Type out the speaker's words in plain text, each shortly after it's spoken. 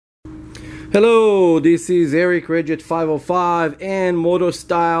Hello, this is Eric Regit 505 and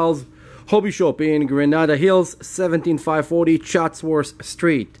Motostyles Hobby Shop in Granada Hills, 17540 Chatsworth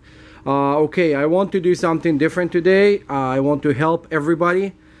Street. Okay, I want to do something different today. I want to help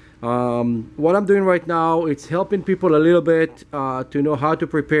everybody. What I'm doing right now, it's helping people a little bit to know how to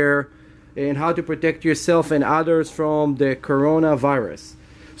prepare and how to protect yourself and others from the coronavirus.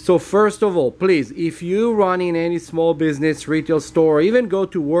 So first of all, please, if you run in any small business, retail store, or even go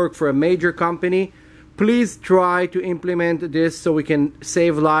to work for a major company, please try to implement this so we can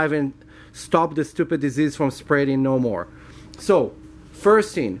save lives and stop the stupid disease from spreading no more. So,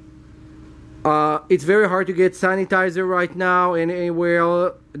 first thing, it's very hard to get sanitizer right now, and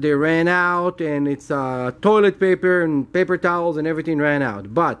anywhere they ran out, and it's toilet paper and paper towels and everything ran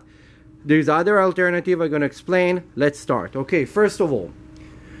out. But there's other alternative I'm going to explain. Let's start. Okay, first of all,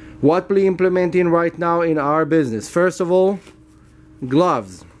 what we're implementing right now in our business. First of all,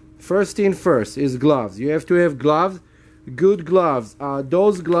 gloves. First thing first is gloves. You have to have gloves, good gloves.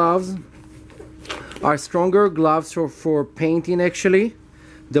 Those gloves are stronger gloves for painting actually.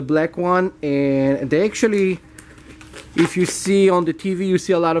 The black one, and they actually, if you see on the TV, you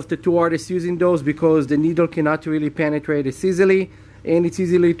see a lot of tattoo artists using those because the needle cannot really penetrate as easily, and it's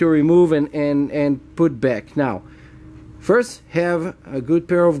easily to remove and put back. Now, first, have a good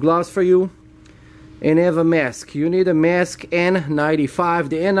pair of gloves for you and have a mask. You need a mask N95.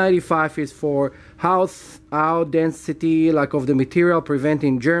 The N95 is for how density like of the material,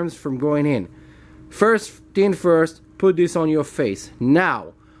 preventing germs from going in. First thing first, put this on your face.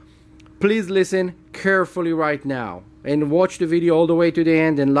 Now, please listen carefully right now and watch the video all the way to the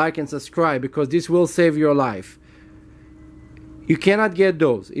end and like and subscribe because this will save your life. You cannot get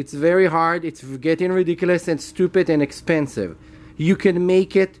those. It's very hard. It's getting ridiculous and stupid and expensive. You can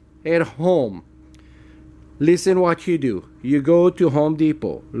make it at home. Listen what you do. You go to Home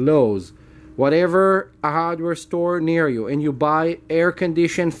Depot, Lowe's, whatever a hardware store near you, and you buy air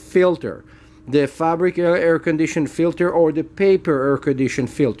conditioned filter, the fabric air conditioned filter or the paper air conditioned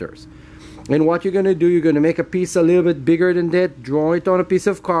filters. And what you're going to do, you're going to make a piece a little bit bigger than that, draw it on a piece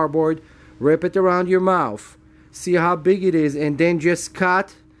of cardboard, wrap it around your mouth. See how big it is, and then just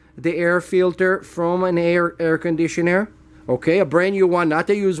cut the air filter from an air conditioner. Okay, a brand new one, not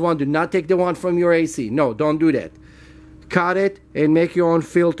a used one. Do not take the one from your AC. No, don't do that. Cut it and make your own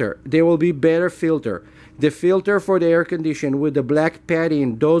filter. There will be better filter. The filter for the air conditioner with the black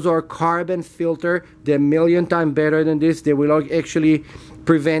padding, those are carbon filter. They're a million times better than this. They will actually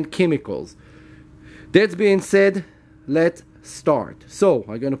prevent chemicals. That being said, let's start. So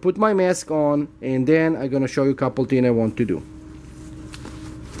I'm gonna put my mask on and then I'm gonna show you a couple things I want to do.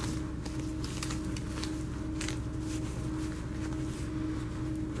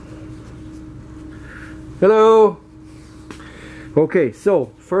 Hello. Okay,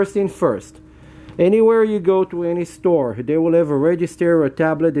 so first thing first, anywhere you go to any store, they will have a register or a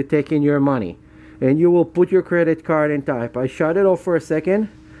tablet that taking your money, and you will put your credit card and type. I shut it off for a second.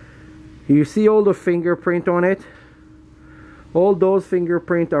 You see all the fingerprint on it. All those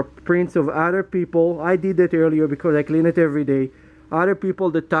fingerprints are prints of other people. I did that earlier because I clean it every day. Other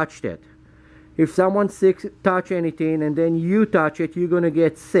people that touched it. If someone sick touch anything and then you touch it, you're going to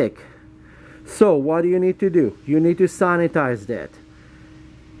get sick. So what do you need to do? You need to sanitize that.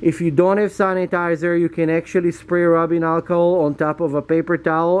 If you don't have sanitizer, you can actually spray rubbing alcohol on top of a paper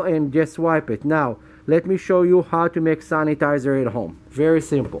towel and just wipe it. Now, let me show you how to make sanitizer at home. Very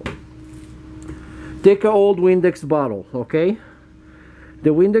simple. Take an old Windex bottle, okay?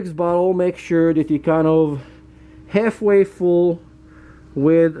 The Windex bottle, make sure that you kind of halfway full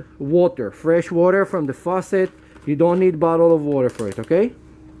with water, fresh water from the faucet. You don't need bottle of water for it, okay?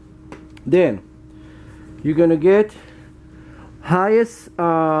 Then, you're gonna get highest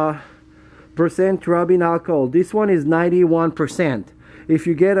percent rubbing alcohol. This one is 91%. If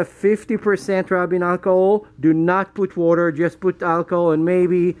you get a 50% rubbing alcohol, do not put water, just put alcohol and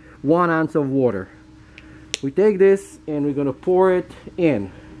maybe 1 ounce of water. We take this and we're going to pour it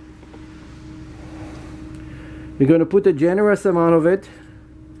in. We're going to put a generous amount of it.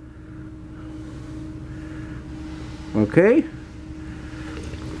 Okay?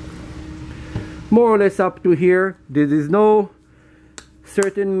 More or less up to here. There is no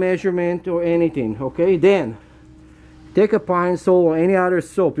certain measurement or anything. Okay? Then, take a Pine Sol or any other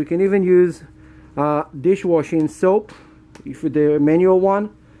soap. You can even use dishwashing soap, if the manual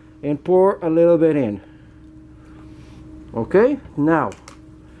one, and pour a little bit in. Okay, now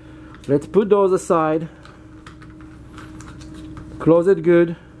let's put those aside, close it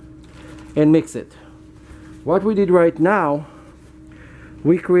good, and mix it. What we did right now,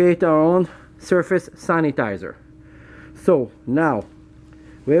 we create our own surface sanitizer. So now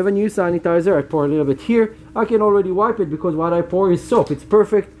We have a new sanitizer. I pour a little bit here. I can already wipe it because what I pour is soap. It's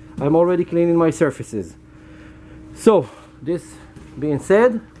perfect. I'm already cleaning my surfaces. So this being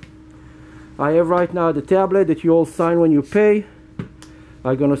said, I have right now the tablet that you all sign when you pay.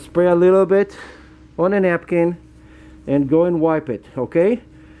 I'm gonna spray a little bit on a napkin and go and wipe it, okay?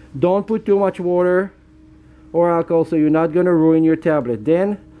 Don't put too much water or alcohol so you're not gonna ruin your tablet.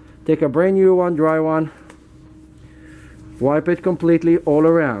 Then take a brand new one, dry one, wipe it completely all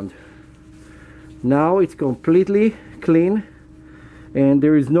around. Now it's completely clean and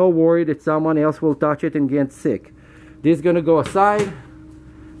there is no worry that someone else will touch it and get sick. This is gonna go aside.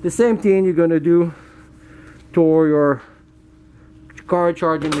 The same thing you're gonna do to your car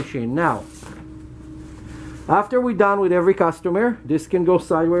charging machine. Now, after we're done with every customer, this can go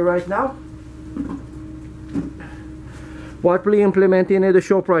sideways right now. What we're implementing in the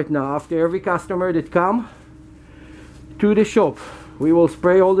shop right now, after every customer that come to the shop, we will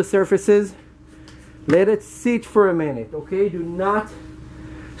spray all the surfaces. Let it sit for a minute, okay? Do not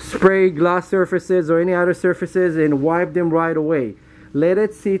spray glass surfaces or any other surfaces and wipe them right away. Let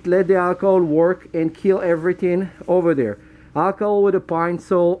it sit, let the alcohol work and kill everything over there. Alcohol with a pine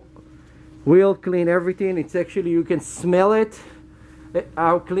sol will clean everything. It's actually, you can smell it,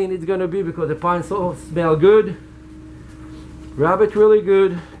 how clean it's gonna be because the pine sol smell good. Rub it really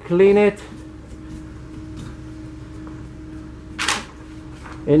good, clean it.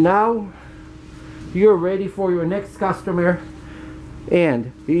 And now you're ready for your next customer.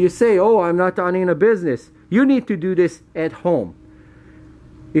 And you say, oh, I'm not running a business. You need to do this at home.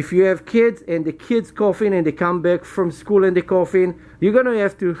 If you have kids and the kids coughing and they come back from school and they coughing, you're gonna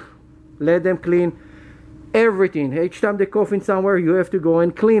have to let them clean everything. Each time they coughing somewhere, you have to go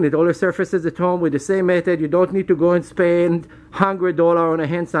and clean it. All the surfaces at home with the same method. You don't need to go and spend $100 on a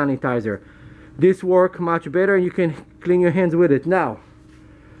hand sanitizer. This works much better and you can clean your hands with it. Now,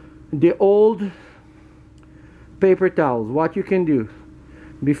 the old paper towels, what you can do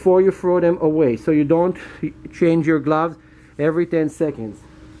before you throw them away so you don't change your gloves every 10 seconds.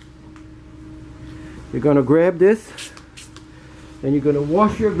 You're gonna grab this and you're gonna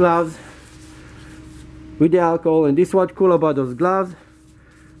wash your gloves with the alcohol. And this is what's cool about those gloves,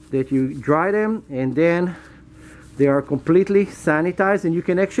 that you dry them and then they are completely sanitized and you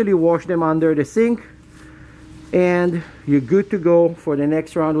can actually wash them under the sink and you're good to go for the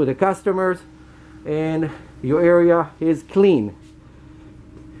next round with the customers and your area is clean.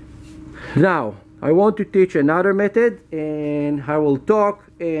 Now I want to teach another method and I will talk,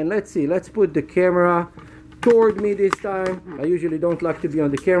 and let's see, let's put the camera toward me this time. I usually don't like to be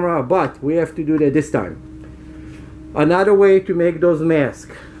on the camera, but we have to do that this time. Another way to make those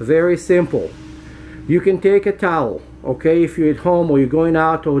masks, very simple. You can take a towel, okay, if you're at home or you're going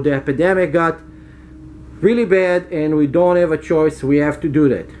out or the epidemic got really bad and we don't have a choice, we have to do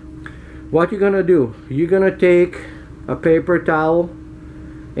that. What you're gonna do, you're gonna take a paper towel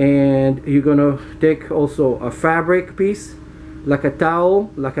and you're gonna take also a fabric piece, like a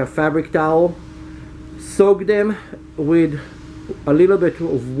towel, like a fabric towel, soak them with a little bit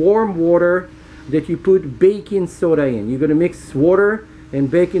of warm water that you put baking soda in. You're gonna mix water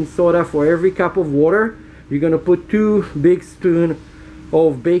and baking soda. For every cup of water, you're gonna put 2 big spoons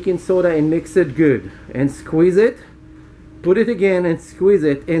of baking soda and mix it good and squeeze it. Put it again and squeeze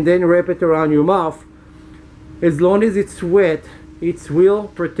it and then wrap it around your mouth. As long as it's wet, it will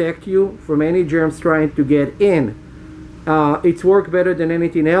protect you from any germs trying to get in. It's worked better than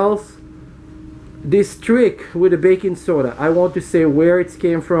anything else. This trick with the baking soda, I want to say where it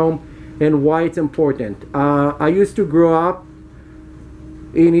came from and why it's important. I used to grow up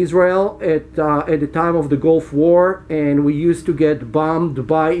in Israel at the time of the Gulf War, and we used to get bombed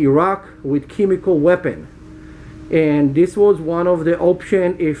by Iraq with chemical weapon. And this was one of the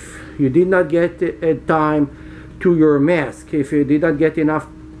options if you did not get a time to your mask. If you did not get enough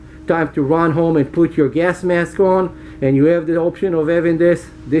time to run home and put your gas mask on, and you have the option of having this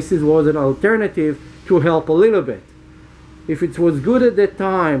was an alternative to help a little bit. If it was good at that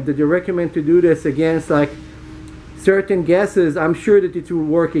time that they recommend to do this against like certain gases, I'm sure that it will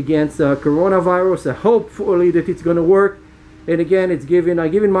work against coronavirus. Hopefully that it's going to work. And again,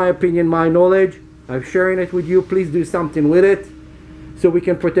 I'm giving my opinion, my knowledge. I'm sharing it with you. Please do something with it so we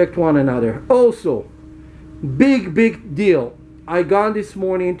can protect one another. Also, big deal. I gone this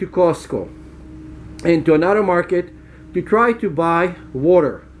morning to Costco and to another market to try to buy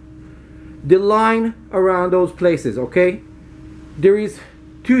water. The line around those places, okay? There is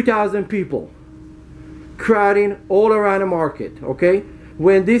 2,000 people crowding all around a market, okay?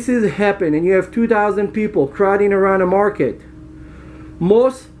 When this is happening and you have 2,000 people crowding around a market,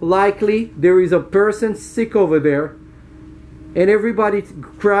 most likely there is a person sick over there and everybody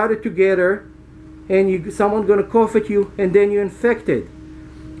crowded together, and someone gonna cough at you, and then you're infected,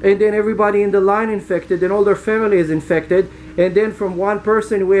 and then everybody in the line infected, and all their family is infected, and then from one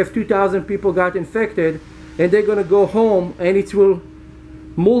person we have 2,000 people got infected, and they're gonna go home, and it will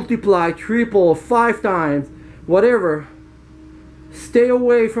multiply, triple, 5 times, whatever. Stay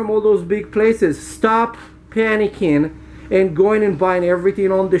away from all those big places. Stop panicking and going and buying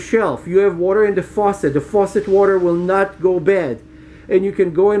everything on the shelf. You have water in the faucet water will not go bad, and you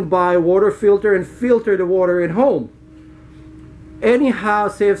can go and buy a water filter and filter the water at home. Any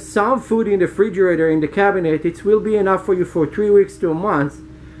house have some food in the refrigerator, in the cabinet, it will be enough for you for 3 weeks to a month.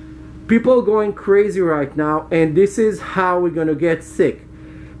 People going crazy right now, and this is how we're gonna get sick.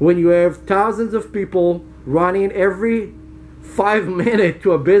 When you have thousands of people running every 5 minutes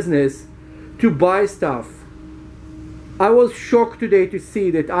to a business to buy stuff. I was shocked today to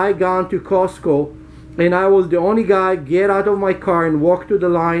see that I gone to Costco and I was the only guy get out of my car and walk to the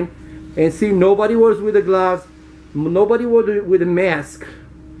line, and see nobody was with the gloves, nobody was with a mask.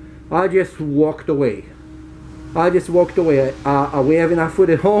 I just walked away. We have enough food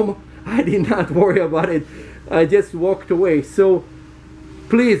at home. I did not worry about it. I just walked away. So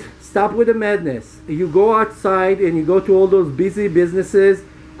please stop with the madness. You go outside and you go to all those busy businesses,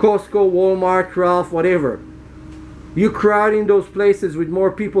 Costco, Walmart, Ralph, whatever. You crowd in those places with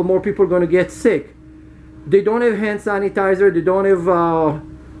more people are going to get sick. They don't have hand sanitizer. They don't have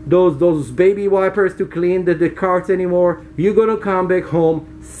those baby wipers to clean the carts anymore. You're going to come back home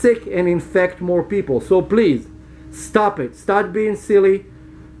sick and infect more people. So please, stop it. Stop being silly.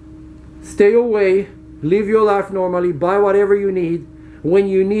 Stay away. Live your life normally. Buy whatever you need when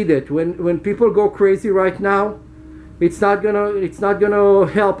you need it. When people go crazy right now, it's not gonna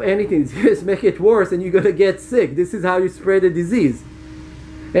help anything. It's just make it worse, and you're gonna get sick. This is how you spread the disease.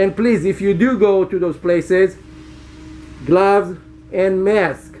 And please, if you do go to those places, gloves and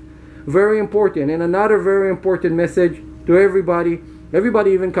mask, very important. And another very important message to everybody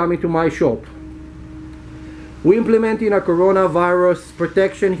even coming to my shop. We implementing a coronavirus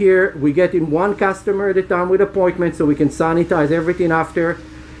protection here. We getting one customer at a time with appointment so we can sanitize everything after.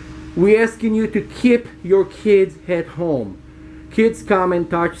 We asking you to keep your kids at home. Kids come and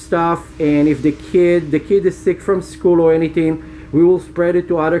touch stuff, and if the kid is sick from school or anything, we will spread it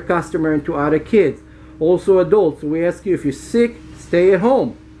to other customers and to other kids. Also adults, we ask you, if you're sick, stay at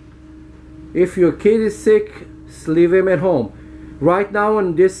home. If your kid is sick, leave him at home. Right now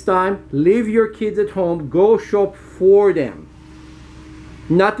in this time, leave your kids at home, go shop for them.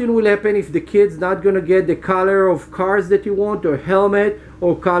 Nothing will happen if the kid's not gonna get the color of cars that you want, or helmet,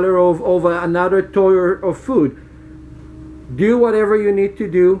 or color of another toy or food. Do whatever you need to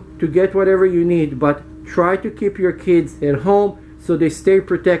do to get whatever you need, but try to keep your kids at home so they stay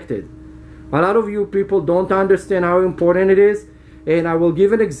protected. A lot of you people don't understand how important it is, and I will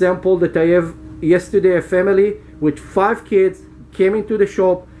give an example that I have yesterday. A family with 5 kids came into the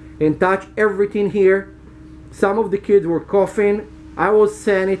shop and touched everything here. Some of the kids were coughing. I was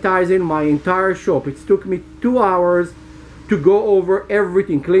sanitizing my entire shop. It took me 2 hours to go over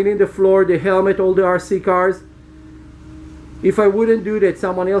everything, cleaning the floor, the helmet, all the RC cars. If I wouldn't do that,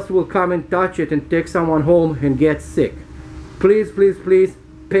 someone else will come and touch it and take someone home and get sick. Please, please, please,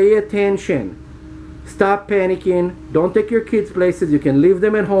 pay attention. Stop panicking. Don't take your kids places. You can leave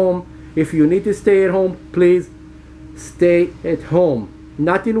them at home. If you need to stay at home, please stay at home.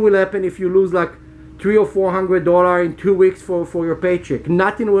 Nothing will happen if you lose like $300 or $400 in 2 weeks for your paycheck.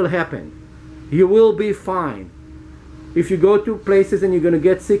 Nothing will happen. You will be fine. If you go to places and you're going to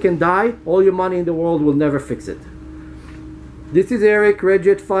get sick and die, all your money in the world will never fix it. This is Eric,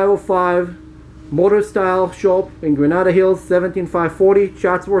 Redjet 505, Motostyle Shop in Granada Hills, 17540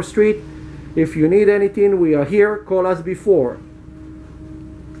 Chatsworth Street. If you need anything, we are here. Call us before.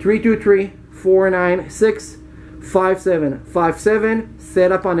 323-496-5757.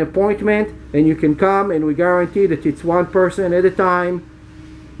 Set up an appointment and you can come, and we guarantee that it's one person at a time.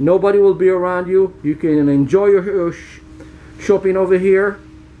 Nobody will be around you. You can enjoy your shopping over here.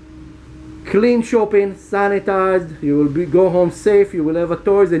 Clean shopping, sanitized. You will go home safe. You will have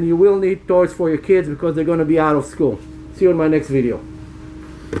toys, and you will need toys for your kids because they're going to be out of school. See you in my next video.